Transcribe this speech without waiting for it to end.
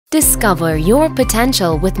Discover your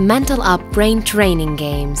potential with MentalUP brain training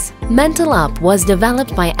games. MentalUP was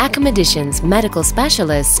developed by academicians, medical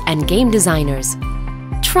specialists, and game designers.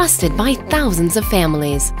 Trusted by thousands of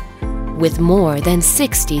families. With more than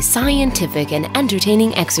 60 scientific and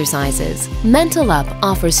entertaining exercises, MentalUP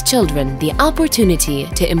offers children the opportunity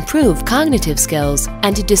to improve cognitive skills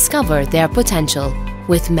and to discover their potential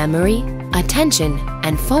with memory, attention,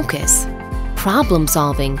 and focus.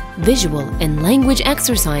 Problem-solving, visual and language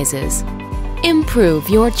exercises. Improve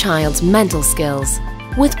your child's mental skills.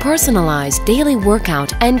 With personalized daily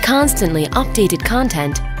workout and constantly updated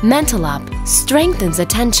content, MentalUP strengthens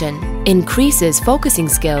attention, increases focusing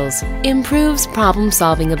skills, improves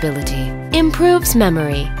problem-solving ability, improves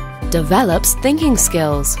memory, develops thinking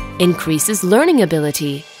skills, increases learning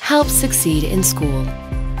ability, helps succeed in school.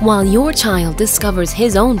 While your child discovers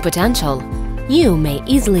his own potential, you may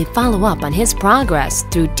easily follow up on his progress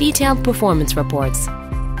through detailed performance reports.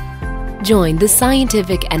 Join the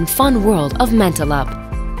scientific and fun world of MentalUP.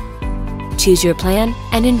 Choose your plan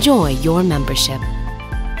and enjoy your membership.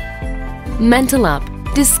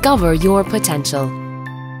 MentalUP. Discover your potential.